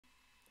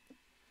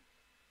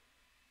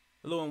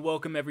Hello and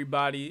welcome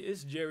everybody.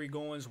 It's Jerry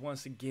Goins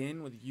once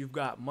again with You've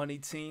Got Money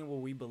Team, where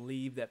we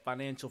believe that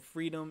financial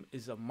freedom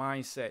is a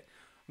mindset.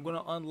 I'm going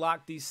to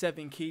unlock these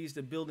 7 keys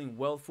to building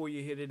wealth for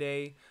you here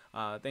today.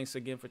 Thanks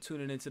again for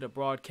tuning into the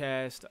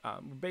broadcast.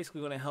 We're basically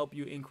going to help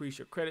you increase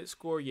your credit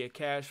score, your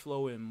cash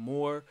flow, and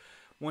more.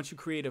 Once you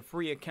create a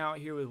free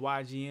account here with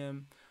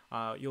YGM,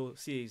 you'll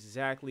see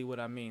exactly what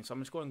I mean. So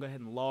I'm just going to go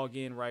ahead and log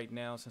in right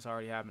now since I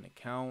already have an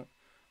account.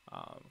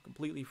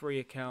 Completely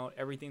free account.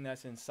 Everything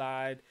that's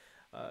inside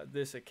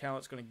this account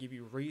is going to give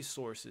you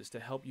resources to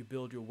help you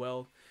build your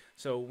wealth.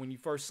 So when you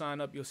first sign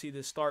up, you'll see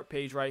this start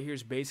page right here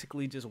is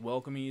basically just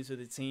welcoming you to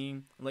the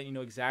team, letting you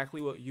know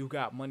exactly what You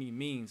Got Money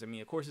means. I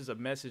mean, of course, it's a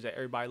message that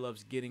everybody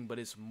loves getting, but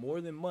it's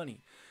more than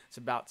money. It's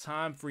about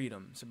time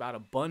freedom. It's about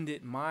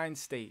abundant mind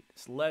state.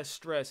 It's less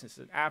stress. It's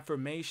an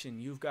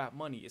affirmation. You've got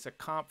money. It's a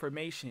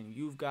confirmation.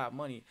 You've got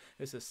money.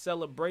 It's a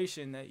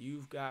celebration that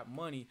you've got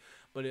money.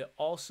 But it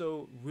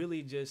also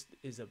really just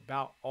is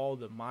about all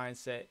the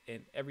mindset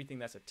and everything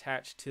that's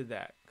attached to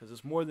that, because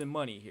it's more than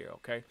money here.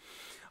 Okay.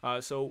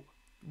 So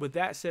with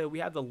that said, we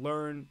have to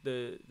learn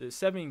the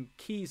 7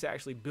 keys to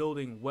actually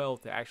building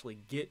wealth to actually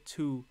get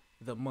to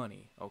the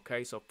money.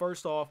 Okay. So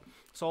first off,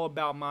 it's all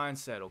about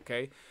mindset.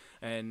 Okay.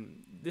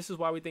 And this is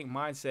why we think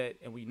mindset,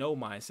 and we know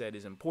mindset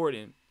is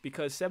important,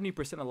 because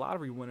 70% of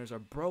lottery winners are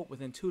broke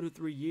within 2 to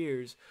 3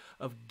 years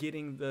of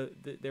getting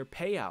their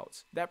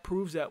payouts. That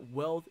proves that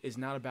wealth is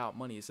not about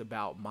money. It's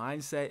about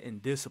mindset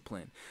and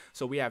discipline.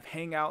 So we have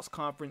hangouts,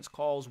 conference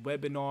calls,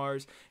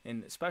 webinars,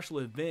 and special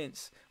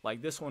events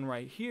like this one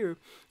right here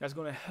that's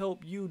going to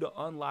help you to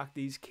unlock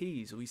these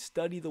keys. We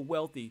study the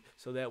wealthy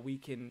so that we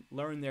can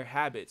learn their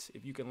habits.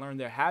 If you can learn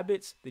their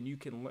habits, then you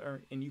can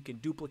learn and you can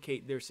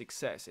duplicate their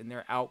success and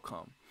their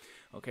outcome.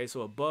 Okay,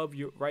 so above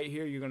you right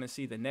here, you're going to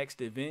see the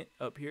next event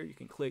up here. You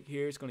can click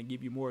here. It's going to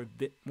give you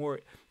more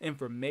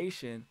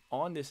information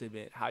on this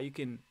event, how you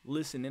can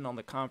listen in on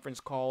the conference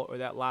call or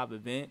that live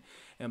event.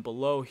 And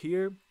below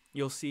here,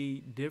 you'll see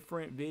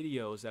different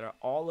videos that are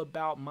all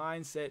about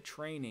mindset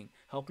training,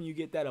 helping you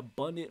get that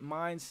abundant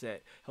mindset,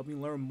 helping you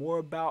learn more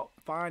about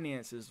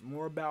finances,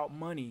 more about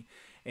money,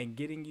 and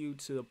getting you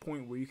to the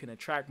point where you can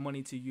attract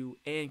money to you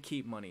and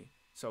keep money.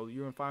 So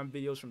you're going to find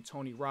videos from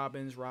Tony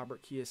Robbins,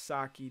 Robert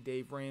Kiyosaki,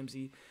 Dave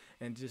Ramsey,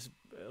 and just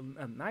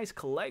a nice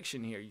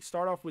collection here. You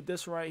start off with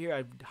this right here.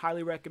 I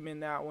highly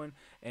recommend that one.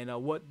 And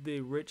what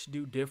the rich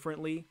do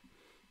differently.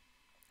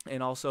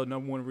 And also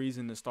 #1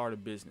 reason to start a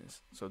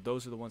business. So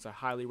those are the ones I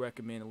highly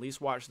recommend. At least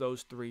watch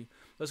those 3.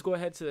 Let's go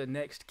ahead to the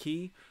next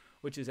key,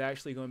 which is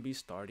actually going to be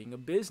starting a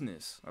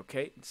business.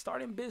 Okay,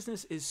 starting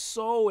business is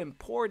so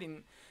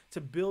important to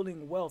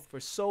building wealth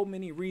for so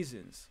many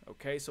reasons.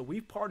 Okay, so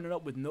we've partnered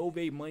up with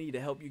Novae Money to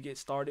help you get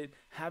started.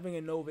 Having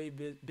a Novae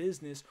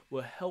business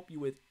will help you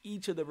with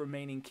each of the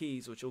remaining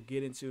keys, which we'll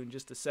get into in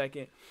just a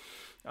second.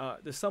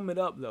 To sum it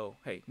up though,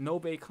 hey,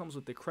 Novae comes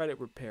with the credit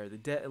repair, the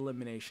debt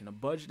elimination, the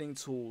budgeting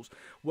tools,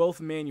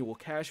 wealth manual,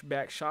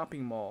 cashback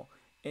shopping mall,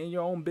 and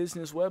your own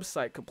business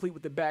website, complete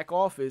with the back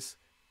office.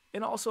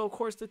 And also, of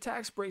course, the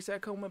tax breaks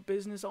that come with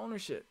business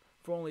ownership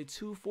for only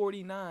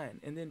 $249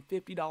 and then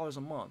 $50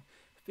 a month.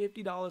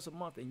 $50 a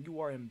month and you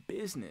are in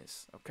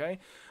business. Okay.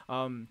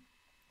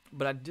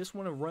 But I just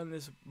want to run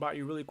this by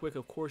you really quick.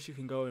 Of course, you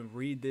can go and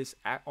read this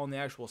on the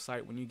actual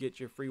site when you get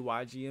your free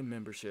YGM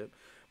membership.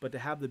 But to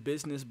have the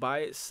business by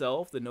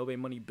itself, the Novae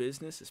Money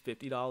business is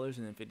 $50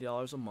 and then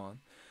 $50 a month.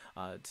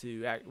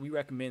 We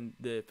recommend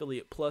the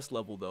Affiliate Plus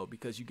level though,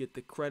 because you get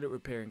the credit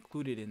repair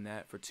included in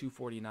that for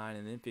 $249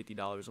 and then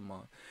 $50 a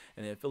month.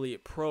 And the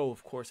Affiliate Pro,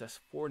 of course,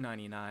 that's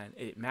 $499.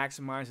 It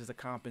maximizes the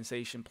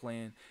compensation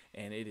plan,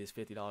 and it is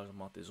 $50 a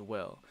month as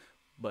well.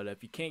 But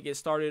if you can't get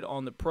started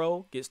on the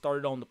Pro, get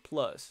started on the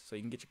Plus so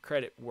you can get your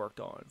credit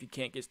worked on. If you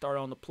can't get started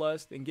on the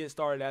Plus, then get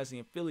started as an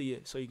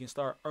affiliate so you can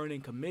start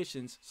earning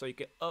commissions so you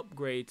can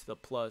upgrade to the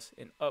Plus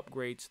and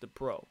upgrade to the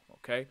Pro.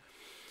 Okay.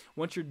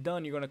 Once you're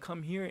done, you're going to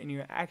come here and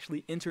you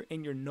actually enter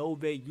in your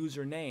Novae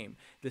username.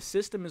 The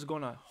system is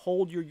going to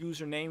hold your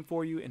username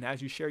for you, and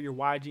as you share your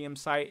YGM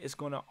site, it's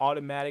going to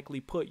automatically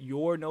put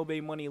your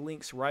Novae Money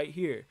links right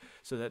here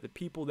so that the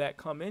people that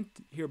come in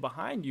here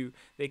behind you,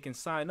 they can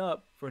sign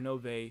up for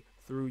Novae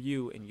through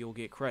you and you'll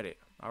get credit.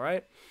 All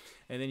right.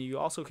 And then you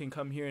also can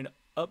come here and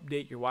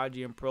update your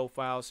YGM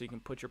profile so you can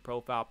put your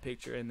profile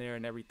picture in there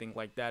and everything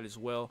like that as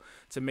well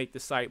to make the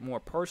site more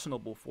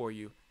personable for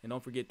you. And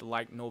don't forget to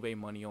like Novae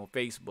Money on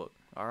Facebook.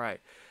 All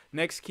right.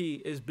 Next key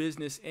is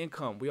business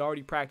income. We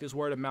already practice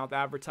word of mouth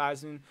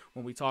advertising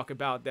when we talk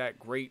about that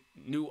great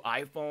new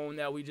iPhone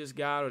that we just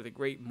got, or the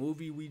great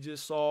movie we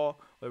just saw,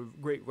 or a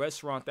great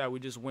restaurant that we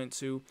just went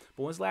to.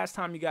 But when's the last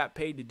time you got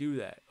paid to do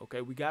that?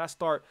 Okay, we got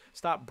to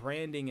stop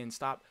branding and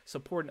stop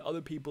supporting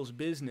other people's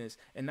business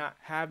and not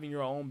having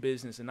your own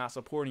business and not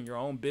supporting your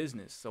own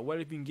business. So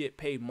what if you can get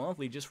paid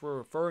monthly just for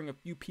referring a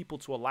few people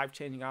to a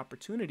life-changing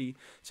opportunity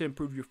to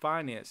improve your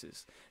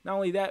finances? Not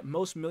only that,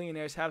 most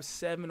millionaires have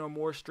 7 or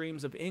more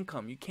streams of income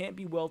income. You can't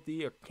be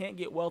wealthy or can't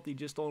get wealthy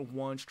just on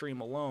one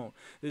stream alone.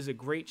 This is a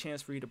great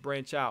chance for you to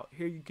branch out.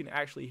 Here you can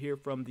actually hear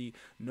from the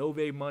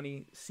Novae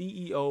Money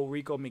CEO,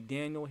 Rico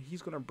McDaniel.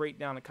 He's going to break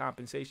down a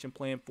compensation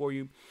plan for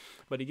you.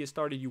 But to get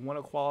started, you want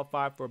to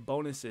qualify for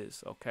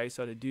bonuses. Okay,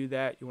 so to do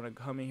that, you want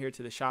to come in here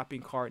to the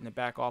shopping cart in the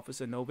back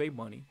office of Novae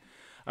Money.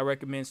 I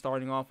recommend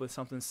starting off with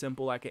something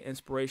simple like an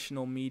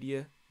inspirational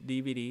media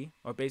DVD,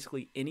 or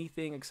basically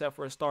anything except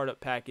for a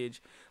startup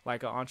package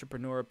like an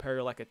entrepreneur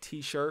apparel, like a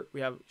t-shirt. We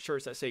have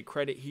shirts that say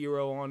Credit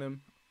Hero on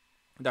them.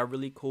 They're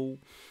really cool.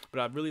 But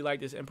I really like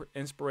this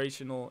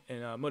inspirational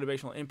and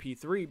motivational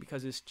MP3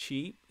 because it's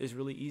cheap, it's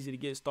really easy to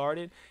get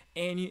started,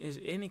 and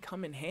it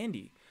come in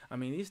handy. I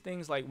mean, these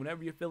things, like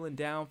whenever you're feeling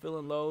down,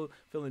 feeling low,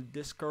 feeling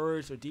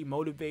discouraged or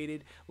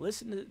demotivated,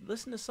 listen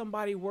to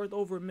somebody worth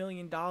over $1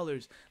 million.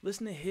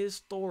 Listen to his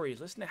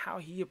stories. Listen to how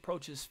he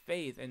approaches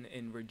faith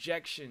and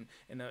rejection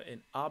and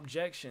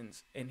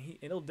objections, and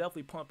it'll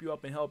definitely pump you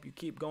up and help you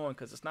keep going,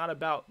 because it's not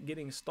about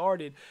getting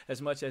started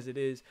as much as it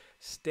is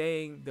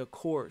staying the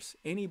course.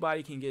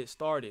 Anybody can get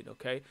started,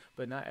 okay,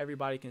 but not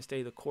everybody can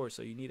stay the course.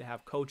 So you need to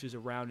have coaches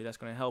around you that's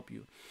going to help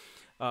you.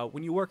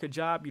 When you work a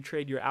job, you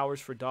trade your hours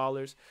for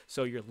dollars,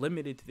 so you're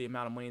limited to the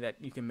amount of money that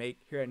you can make.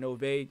 Here at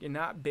Novae, you're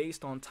not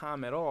based on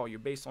time at all. You're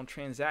based on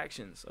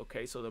transactions,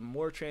 okay? So the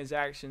more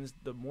transactions,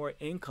 the more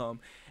income,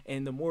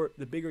 and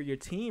the bigger your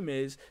team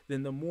is,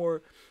 then the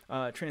more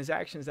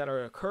transactions that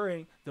are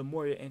occurring, the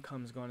more your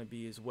income is going to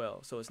be as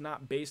well. So it's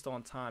not based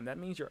on time. That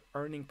means your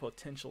earning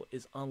potential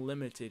is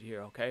unlimited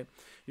here, okay?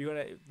 You're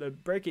going to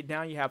break it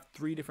down. You have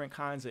 3 different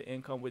kinds of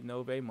income with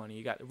Novae Money.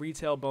 You got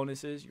retail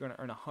bonuses. You're going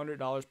to earn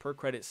 $100 per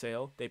credit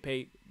sale. They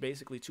pay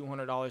basically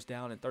 $200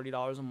 down and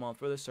 $30 a month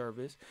for the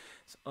service.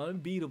 It's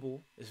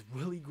unbeatable. It's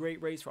really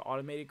great rates for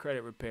automated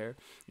credit repair.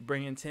 You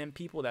bring in 10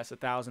 people, that's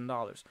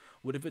 $1,000.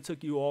 What if it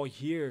took you all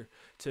year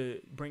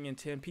to bring in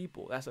 10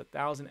 people? That's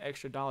 $1,000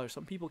 extra dollars.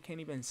 Some people can't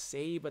even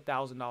save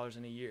 $1,000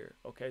 in a year.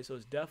 Okay, so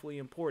it's definitely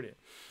important.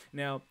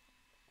 Now,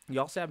 you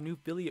also have new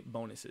affiliate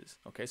bonuses.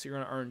 Okay, so you're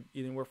going to earn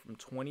anywhere from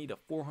 $20 to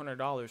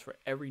 $400 for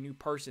every new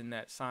person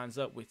that signs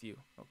up with you.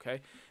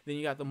 Okay, then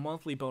you got the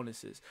monthly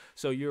bonuses.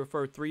 So you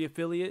refer 3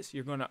 affiliates,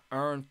 you're going to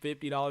earn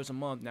 $50 a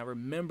month. Now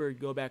remember,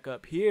 go back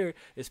up here,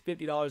 it's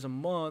 $50 a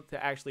month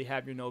to actually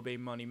have your Novae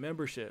Money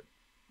membership.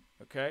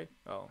 Okay.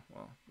 Oh,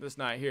 well, this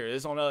not here.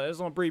 It's on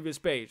a previous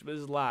page, but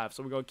this is live,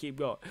 so we're gonna keep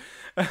going.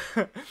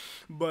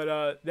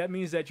 But that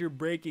means that you're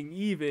breaking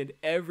even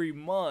every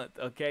month.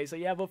 Okay, so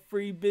you have a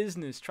free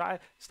business. Try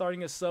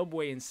starting a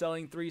Subway and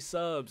selling 3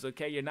 subs.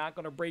 Okay, you're not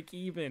gonna break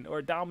even.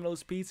 Or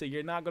Domino's Pizza,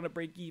 you're not gonna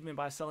break even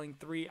by selling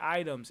 3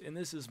 items. And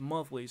this is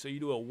monthly, so you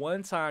do it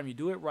one time, you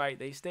do it right.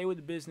 They stay with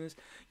the business.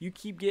 You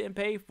keep getting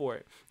paid for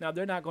it. Now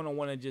they're not gonna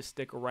want to just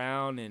stick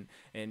around and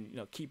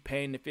keep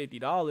paying the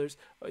 $50.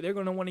 They're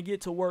gonna want to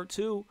get to work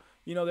too.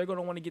 They're going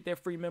to want to get their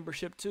free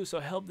membership too. So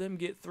help them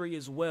get 3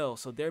 as well.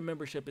 So their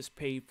membership is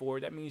paid for.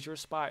 That means your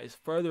spot is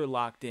further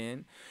locked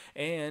in.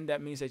 And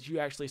that means that you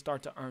actually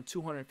start to earn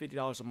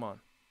 $250 a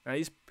month. Now,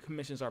 these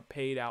commissions are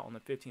paid out on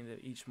the 15th of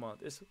each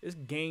month. It's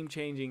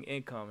game-changing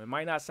income. It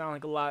might not sound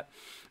like a lot,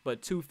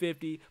 but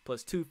 $250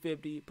 plus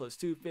 $250 plus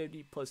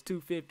 $250 plus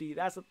 $250,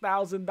 that's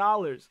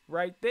 $1,000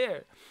 right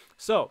there.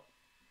 So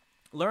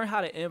learn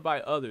how to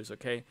invite others,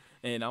 okay?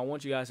 And I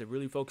want you guys to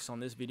really focus on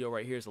this video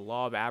right here. Is the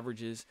law of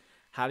averages,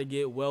 how to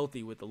get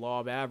wealthy with the law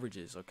of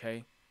averages,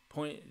 okay?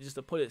 Just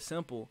to put it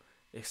simple,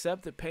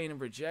 accept the pain of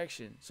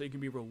rejection so you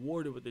can be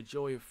rewarded with the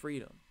joy of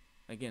freedom.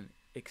 Again,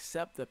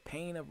 accept the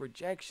pain of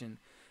rejection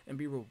and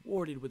be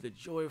rewarded with the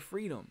joy of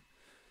freedom.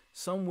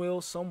 Some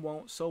will, some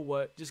won't, so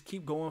what? Just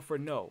keep going for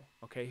no,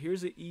 okay?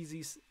 Here's an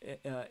easy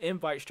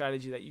invite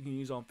strategy that you can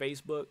use on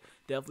Facebook.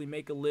 Definitely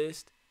make a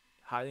list.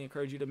 Highly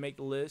encourage you to make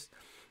the list.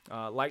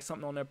 Like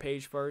something on their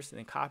page first, and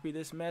then copy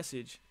this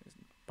message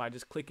by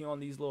just clicking on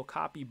these little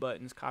copy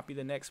buttons. Copy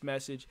the next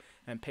message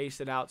and paste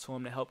it out to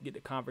them to help get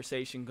the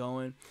conversation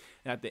going.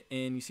 And at the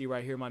end, you see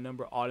right here, my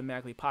number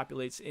automatically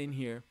populates in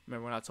here.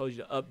 Remember when I told you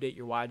to update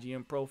your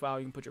YGM profile?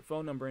 You can put your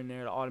phone number in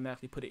there to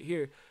automatically put it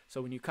here.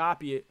 So when you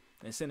copy it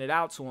and send it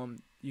out to them,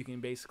 you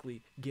can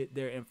basically get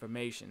their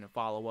information and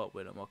follow up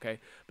with them, okay?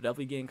 But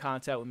definitely get in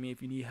contact with me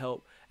if you need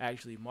help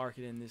actually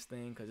marketing this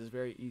thing, because it's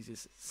very easy.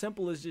 It's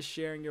simple as just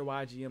sharing your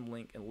YGM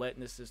link and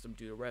letting the system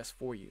do the rest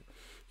for you.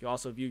 You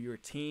also view your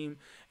team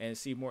and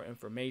see more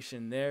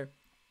information there.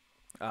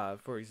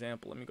 For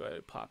example, let me go ahead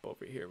and pop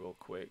over here real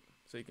quick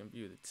so you can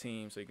view the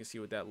team, so you can see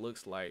what that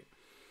looks like.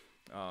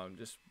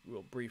 Just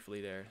real briefly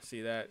there.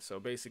 See that?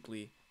 So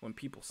basically, when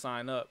people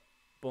sign up,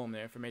 boom,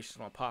 their information is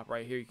going to pop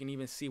right here. You can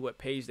even see what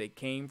page they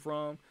came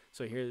from.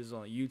 So here's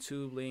on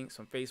YouTube links,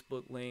 some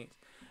Facebook links,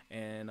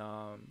 and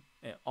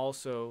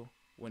also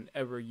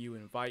whenever you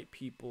invite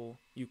people,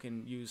 you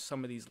can use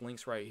some of these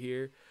links right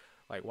here,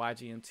 like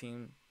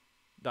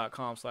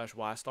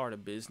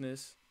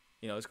ygmteam.com/whystartabusiness.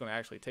 It's going to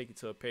actually take you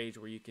to a page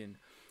where you can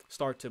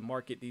start to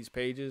market these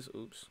pages.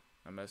 Oops,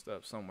 I messed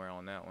up somewhere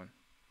on that one.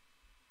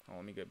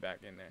 Let me get back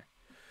in there.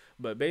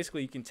 But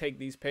basically, you can take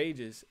these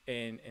pages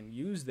and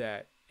use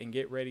that and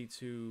get ready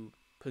to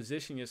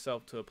position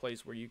yourself to a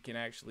place where you can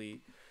actually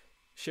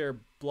share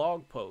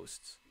blog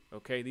posts.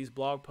 Okay, these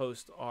blog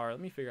posts are, let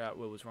me figure out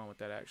what was wrong with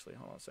that actually.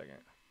 Hold on a second.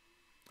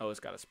 Oh, it's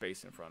got a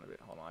space in front of it.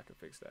 Hold on, I can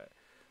fix that.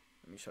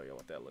 Let me show you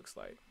what that looks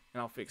like.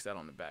 And I'll fix that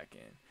on the back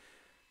end.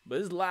 But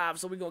it's live,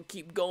 so we're going to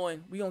keep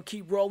going. We're going to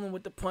keep rolling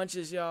with the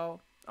punches, y'all.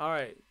 All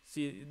right.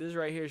 See, this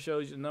right here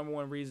shows you the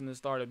 #1 reason to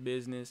start a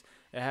business.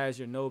 It has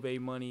your Novae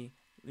Money,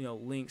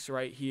 links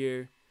right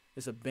here.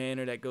 It's a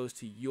banner that goes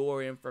to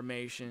your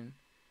information.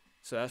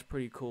 So that's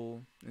pretty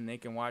cool. And they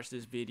can watch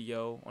this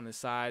video. On the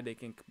side, they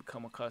can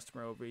become a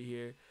customer over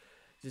here.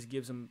 Just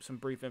gives them some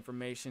brief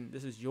information.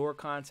 This is your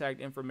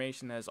contact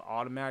information that's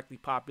automatically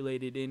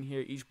populated in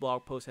here. Each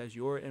blog post has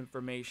your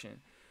information.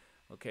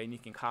 Okay, and you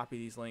can copy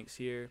these links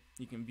here.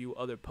 You can view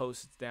other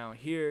posts down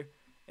here,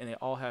 and they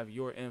all have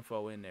your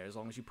info in there as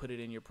long as you put it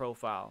in your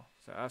profile.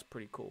 So that's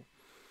pretty cool.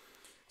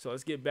 So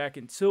let's get back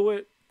into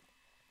it.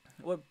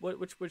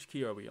 Which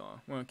key are we on?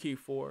 We're on key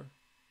 4.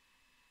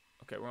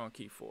 Okay, we're on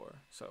key 4.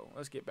 So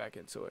let's get back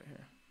into it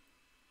here.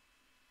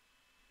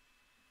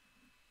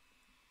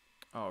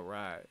 All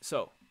right.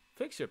 So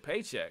fix your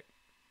paycheck.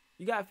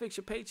 You gotta fix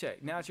your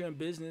paycheck. Now that you're in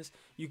business,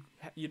 you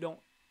don't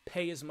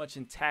pay as much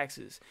in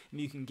taxes, and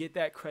you can get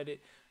that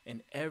credit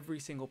in every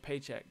single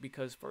paycheck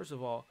because, first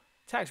of all,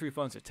 tax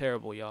refunds are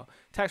terrible, y'all.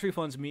 Tax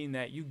refunds mean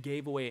that you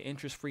gave away an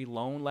interest-free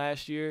loan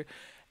last year,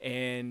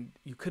 and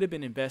you could have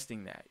been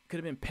investing that. You could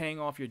have been paying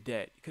off your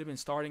debt. You could have been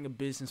starting a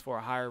business for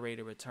a higher rate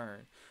of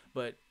return.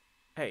 But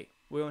hey,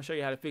 we're going to show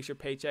you how to fix your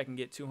paycheck and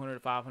get $200 to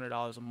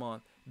 $500 a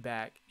month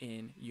back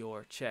in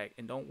your check.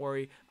 And don't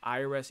worry,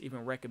 IRS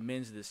even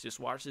recommends this. Just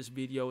watch this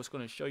video. It's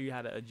going to show you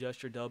how to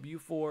adjust your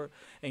W-4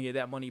 and get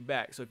that money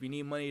back. So if you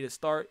need money to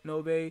start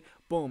Novae,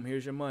 boom,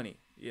 here's your money,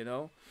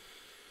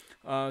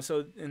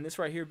 So in this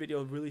right here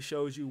video really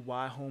shows you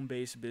why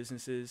home-based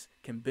businesses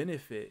can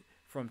benefit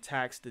from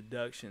tax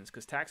deductions,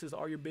 because taxes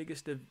are your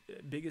biggest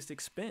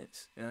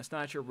expense. And it's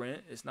not your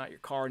rent, it's not your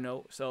car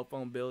note, cell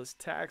phone bill, it's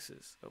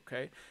taxes.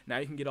 Okay, now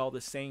you can get all the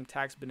same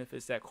tax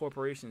benefits that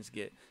corporations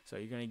get. So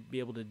you're going to be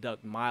able to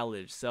deduct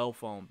mileage, cell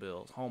phone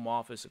bills, home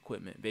office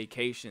equipment,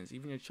 vacations,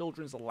 even your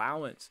children's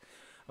allowance.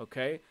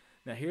 Okay,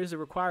 now here's the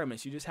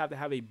requirements. You just have to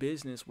have a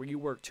business where you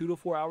work 2 to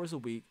 4 hours a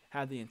week,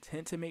 have the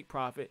intent to make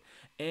profit,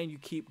 and you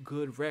keep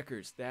good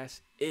records.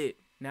 That's it.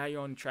 Now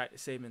you're on track to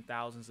saving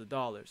thousands of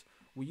dollars.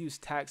 We use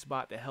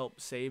TaxBot to help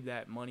save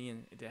that money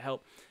and to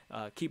help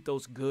keep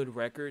those good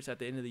records. At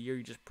the end of the year,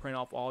 you just print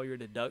off all your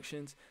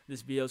deductions.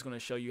 This video is going to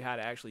show you how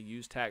to actually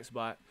use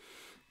TaxBot.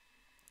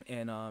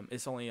 And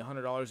it's only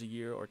 $100 a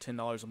year or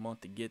 $10 a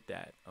month to get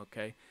that.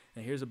 Okay.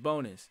 And here's a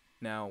bonus.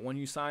 Now, when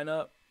you sign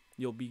up,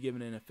 you'll be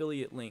given an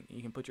affiliate link.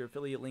 You can put your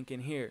affiliate link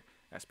in here.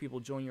 As people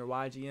join your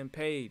YGM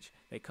page,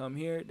 they come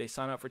here, they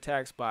sign up for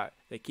TaxBot.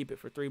 They keep it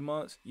for 3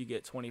 months. You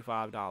get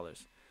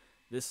 $25.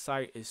 This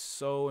site is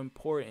so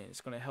important.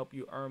 It's going to help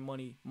you earn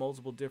money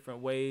multiple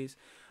different ways.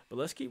 But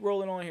let's keep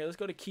rolling on here. Let's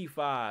go to key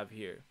 5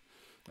 here.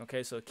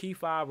 Okay, so key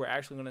 5, we're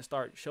actually going to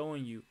start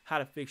showing you how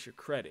to fix your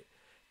credit.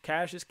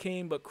 Cash is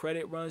king, but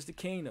credit runs the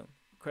kingdom.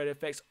 Credit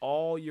affects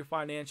all your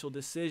financial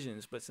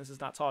decisions, but since it's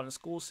not taught in the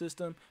school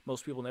system,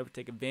 most people never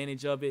take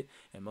advantage of it,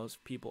 and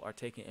most people are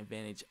taken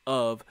advantage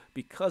of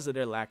because of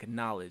their lack of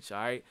knowledge, all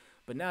right?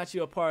 But now that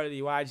you're a part of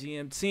the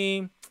YGM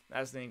team,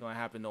 that ain't going to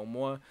happen no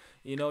more.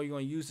 You're going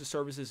to use the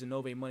services in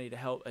Novae Money to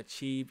help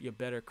achieve your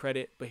better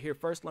credit. But here,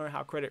 first learn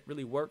how credit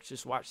really works.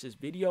 Just watch this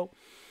video.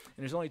 And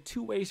there's only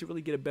 2 ways to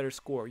really get a better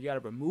score. You got to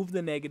remove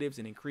the negatives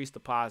and increase the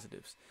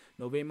positives.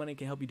 Novae Money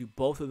can help you do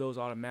both of those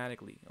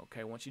automatically.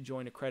 Okay, once you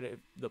join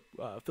the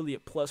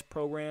Affiliate Plus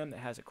program that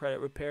has a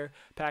credit repair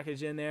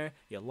package in there,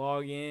 you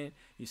log in,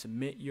 you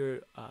submit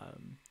your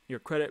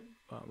credit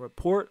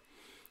report.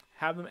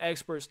 Have them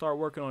experts start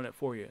working on it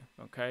for you,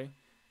 okay?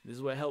 This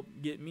is what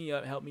helped get me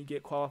up, helped me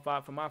get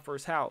qualified for my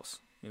first house.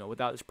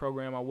 Without this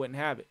program, I wouldn't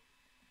have it,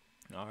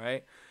 all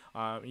right?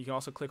 You can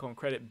also click on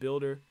Credit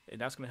Builder,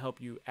 and that's going to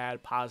help you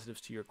add positives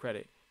to your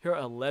credit. Here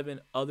are 11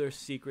 other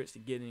secrets to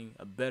getting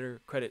a better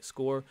credit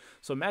score.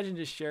 So imagine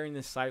just sharing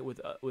this site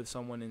with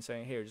someone and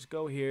saying, here, just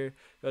go here,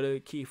 go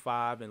to key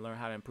 5, and learn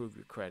how to improve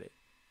your credit.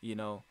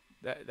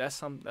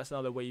 That's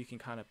another way you can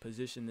kind of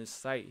position this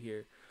site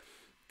here.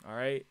 All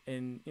right.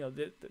 And,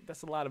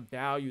 that's a lot of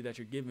value that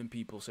you're giving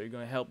people. So you're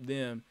going to help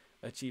them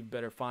achieve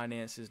better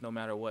finances no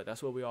matter what.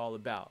 That's what we're all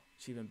about.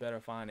 Achieving better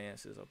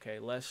finances. Okay.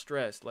 Less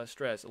stress.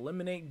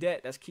 Eliminate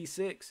debt. That's key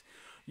 6.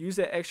 Use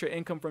that extra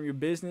income from your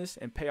business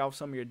and pay off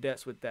some of your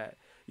debts with that.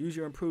 Use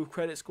your improved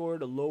credit score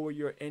to lower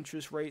your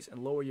interest rates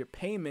and lower your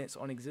payments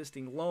on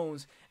existing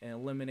loans and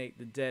eliminate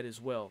the debt as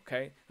well.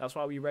 Okay, that's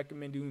why we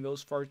recommend doing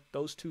those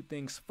 2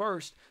 things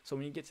first. So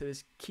when you get to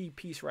this key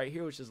piece right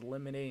here, which is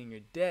eliminating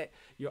your debt,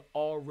 you're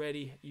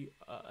already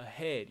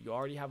ahead. You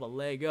already have a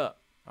leg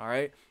up. All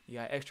right, you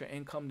got extra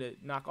income to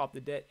knock off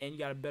the debt, and you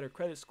got a better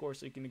credit score,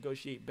 so you can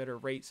negotiate better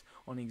rates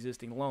on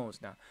existing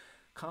loans. Now,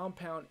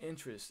 compound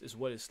interest is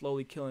what is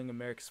slowly killing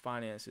America's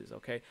finances,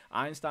 okay?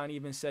 Einstein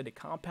even said that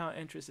compound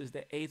interest is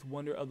the 8th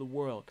wonder of the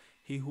world.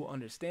 He who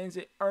understands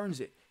it earns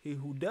it. He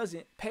who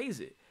doesn't pays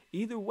it.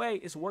 Either way,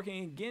 it's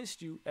working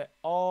against you at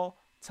all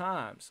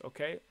times,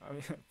 okay? I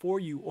mean, for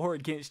you or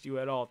against you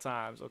at all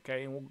times,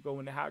 okay? And we'll go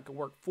into how it can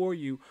work for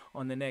you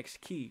on the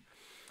next key.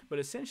 But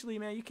essentially,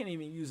 man, you can't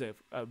even use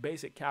a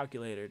basic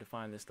calculator to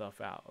find this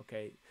stuff out,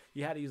 okay?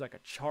 You had to use like a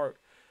chart.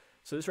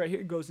 So this right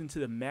here goes into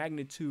the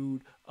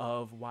magnitude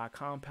of why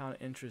compound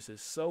interest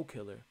is so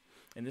killer.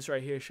 And this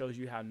right here shows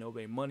you how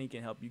Novae Money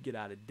can help you get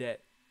out of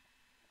debt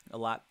a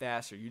lot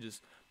faster. You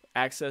just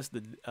access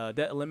the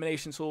debt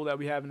elimination tool that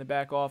we have in the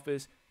back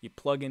office. You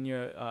plug in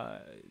your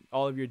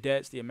all of your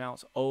debts, the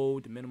amounts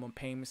owed, the minimum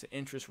payments, the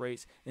interest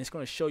rates, and it's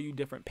going to show you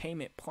different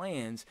payment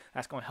plans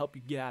that's going to help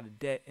you get out of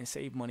debt and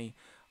save money.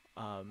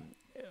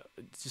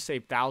 Just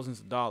save thousands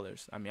of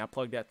dollars. I mean, I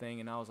plugged that thing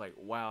and I was like,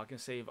 wow, I can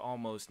save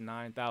almost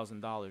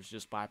 $9,000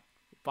 just by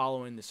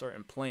following the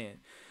certain plan.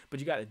 But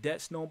you got the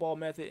debt snowball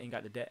method and you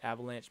got the debt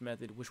avalanche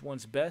method. Which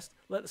one's best?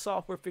 Let the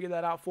software figure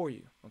that out for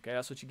you. Okay,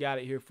 that's what you got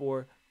it here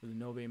for with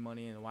the Novae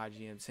Money and the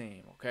YGM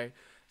team. Okay,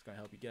 it's gonna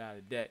help you get out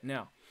of debt.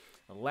 Now,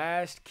 the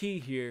last key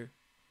here,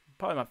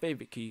 probably my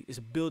favorite key, is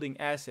building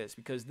assets,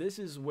 because this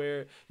is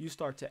where you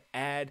start to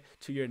add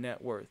to your net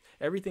worth.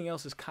 Everything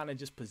else is kind of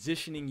just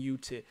positioning you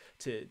to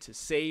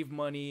save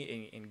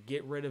money and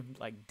get rid of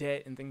like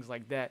debt and things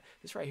like that.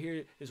 This right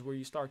here is where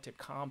you start to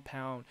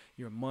compound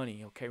your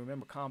money. Okay,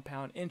 remember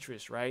compound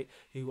interest, right?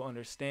 He who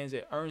understands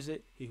it earns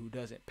it, he who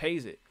doesn't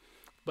pays it.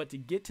 But to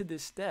get to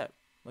this step,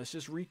 let's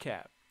just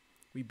recap.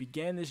 We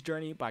began this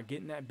journey by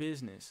getting that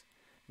business.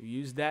 We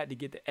used that to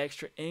get the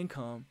extra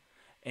income,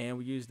 and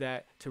we use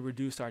that to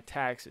reduce our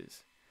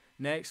taxes.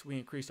 Next, we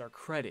increased our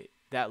credit.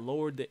 That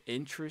lowered the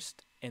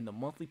interest and the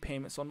monthly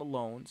payments on the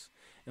loans,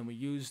 and we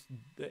used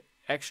the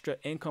extra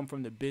income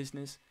from the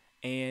business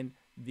and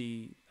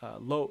the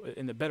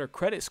better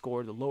credit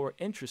score, the lower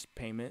interest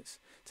payments,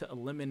 to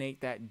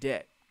eliminate that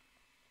debt.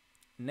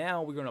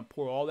 Now we're going to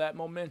pour all that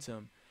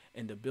momentum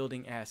into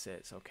building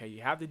assets. Okay,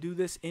 you have to do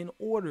this in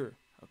order.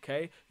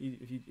 Okay,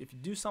 if you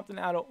do something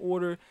out of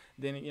order,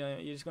 then you're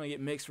just gonna get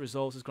mixed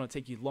results. It's gonna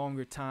take you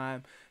longer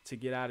time to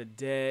get out of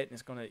debt. And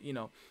it's gonna,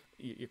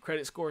 your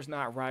credit score is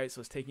not right, so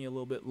it's taking you a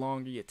little bit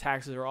longer. Your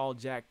taxes are all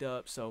jacked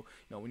up. So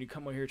when you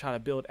come over here try to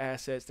build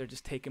assets, they're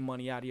just taking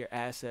money out of your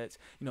assets.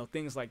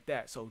 Things like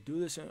that. So do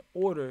this in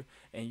order,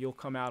 and you'll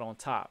come out on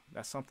top.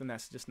 That's something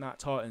that's just not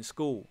taught in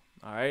school.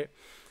 All right.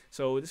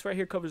 So this right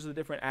here covers the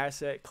different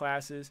asset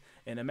classes.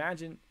 And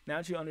imagine now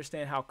that you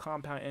understand how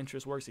compound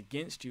interest works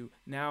against you,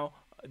 now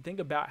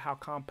think about how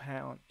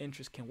compound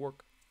interest can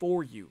work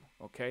for you.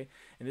 Okay,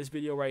 and this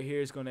video right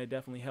here is going to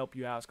definitely help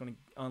you out. It's going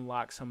to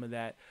unlock some of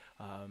that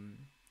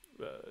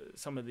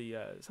some of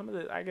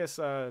the I guess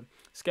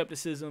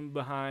skepticism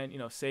behind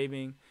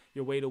saving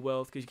your way to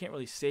wealth, because you can't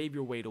really save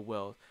your way to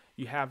wealth.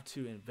 You have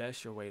to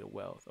invest your way to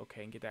wealth,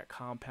 okay, and get that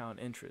compound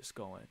interest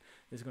going.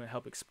 This is going to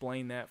help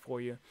explain that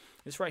for you.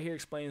 This right here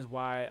explains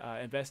why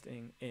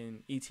investing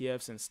in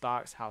ETFs and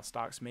stocks, how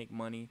stocks make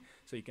money,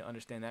 so you can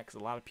understand that, because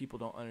a lot of people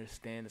don't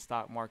understand the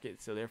stock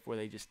market, so therefore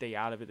they just stay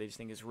out of it. They just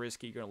think it's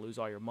risky. You're going to lose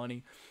all your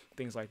money,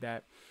 things like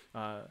that.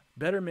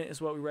 Betterment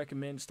is what we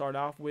recommend to start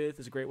off with.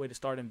 It's a great way to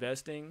start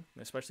investing,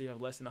 especially if you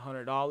have less than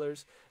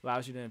 $100.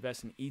 Allows you to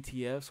invest in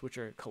ETFs, which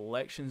are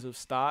collections of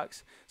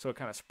stocks, so it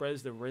kind of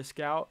spreads the risk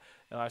out.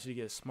 It allows you to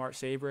get a smart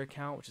saver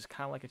account, which is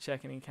kind of like a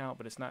checking account,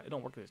 but it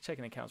don't work as a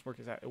checking account.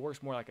 It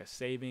works more like a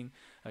saving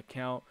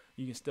account.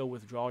 You can still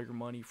withdraw your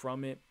money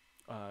from it.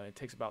 It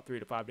takes about 3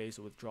 to 5 days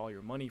to withdraw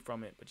your money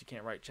from it, but you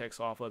can't write checks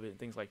off of it and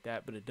things like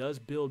that. But it does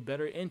build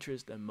better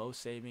interest than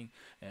most saving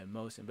and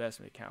most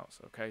investment accounts.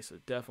 Okay, so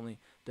definitely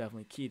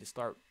key to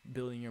start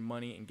building your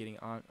money and getting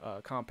on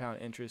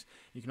compound interest.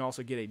 You can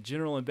also get a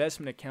general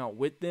investment account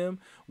with them,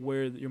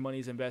 where your money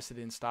is invested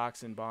in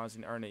stocks and bonds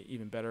and earn an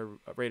even better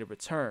rate of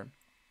return.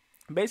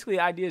 Basically,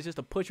 the idea is just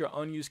to put your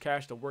unused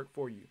cash to work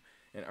for you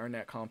and earn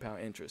that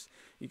compound interest.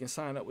 You can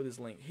sign up with this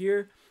link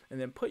here and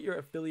then put your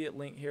affiliate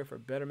link here for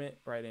Betterment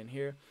right in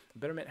here.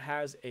 Betterment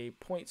has a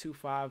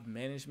 0.25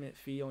 management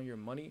fee on your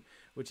money,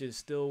 which is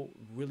still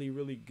really,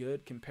 really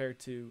good compared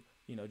to,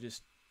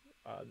 just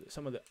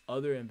some of the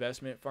other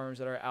investment firms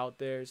that are out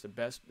there. It's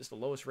the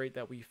lowest rate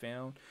that we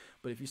found.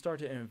 But if you start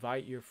to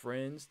invite your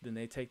friends, then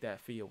they take that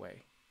fee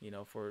away,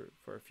 for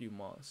a few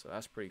months. So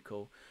that's pretty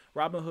cool.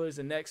 Robinhood is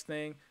the next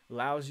thing.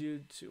 Allows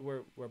you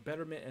to, where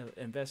Betterment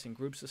invests in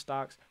groups of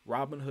stocks,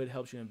 Robinhood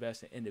helps you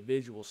invest in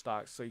individual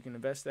stocks. So you can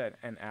invest that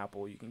in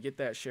Apple. You can get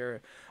that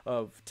share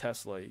of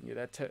Tesla. You can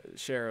get that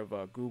share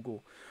of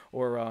Google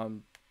or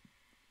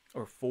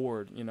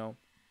Ford,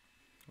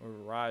 or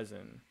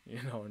Verizon,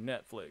 or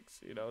Netflix.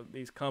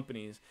 These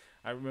companies.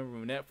 I remember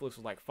when Netflix was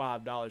like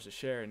 $5 a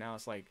share, and now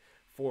it's like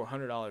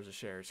 $400 a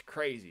share. It's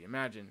crazy.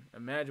 Imagine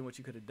what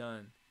you could have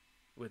done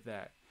with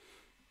that,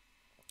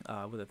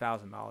 with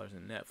 $1,000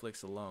 in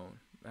Netflix alone.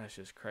 That's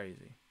just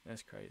crazy.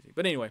 That's crazy.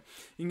 But anyway,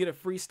 you can get a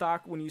free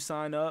stock when you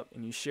sign up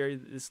and you share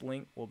this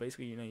link. Well,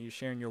 basically, you're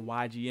sharing your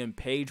YGM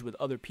page with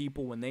other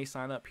people. When they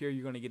sign up here,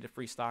 you're going to get a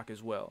free stock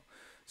as well.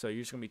 So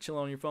you're just going to be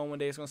chilling on your phone one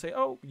day. It's going to say,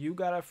 oh, you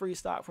got a free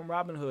stock from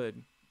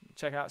Robinhood.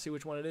 Check out, see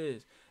which one it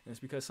is. And it's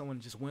because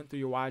someone just went through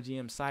your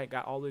YGM site,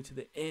 got all the way to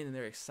the end, and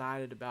they're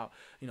excited about,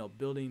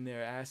 building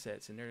their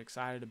assets, and they're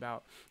excited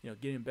about,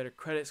 getting a better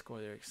credit score.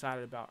 They're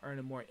excited about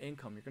earning more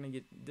income. You're going to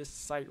get this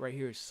site right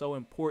here is so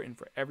important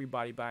for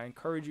everybody, but I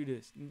encourage you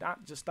to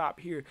not just stop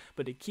here,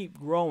 but to keep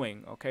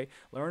growing. Okay.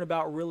 Learn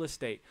about real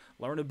estate,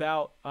 learn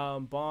about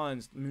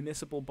bonds,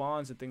 municipal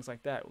bonds and things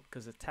like that,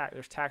 because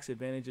there's tax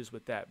advantages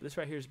with that. But this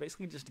right here is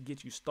basically just to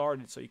get you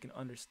started so you can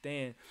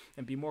understand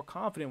and be more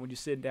confident when you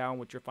sit down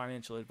with your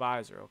financial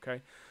advisor.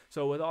 Okay.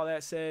 So with all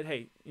that said,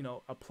 hey,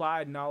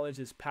 applied knowledge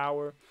is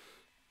power.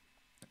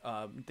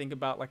 Think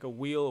about like a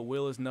wheel. A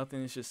wheel is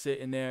nothing. It's just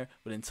sitting there.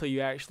 But until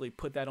you actually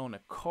put that on a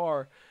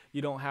car,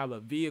 you don't have a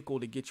vehicle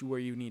to get you where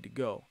you need to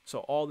go. So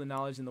all the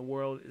knowledge in the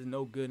world is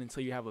no good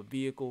until you have a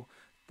vehicle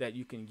that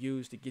you can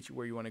use to get you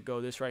where you want to go.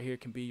 This right here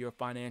can be your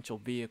financial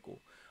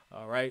vehicle.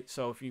 All right.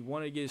 So if you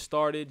want to get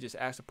started, just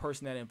ask the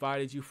person that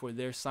invited you for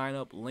their sign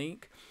up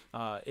link.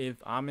 If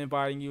I'm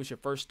inviting you, it's your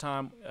first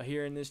time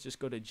hearing this, just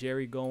go to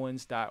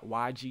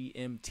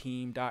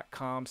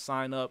jerrygoins.ygmteam.com,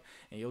 sign up,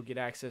 and you'll get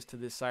access to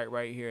this site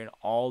right here and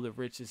all the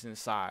riches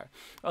inside.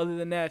 Other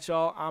than that,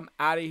 y'all, I'm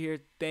out of here.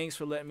 Thanks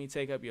for letting me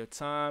take up your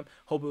time.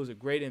 Hope it was a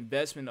great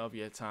investment of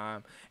your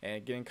time.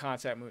 And get in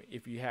contact with me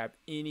if you have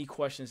any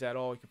questions at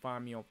all. You can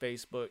find me on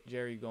Facebook,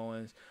 Jerry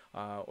Goins,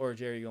 or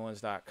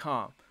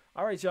jerrygoins.com.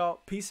 All right,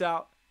 y'all. Peace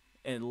out,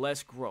 and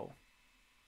let's grow.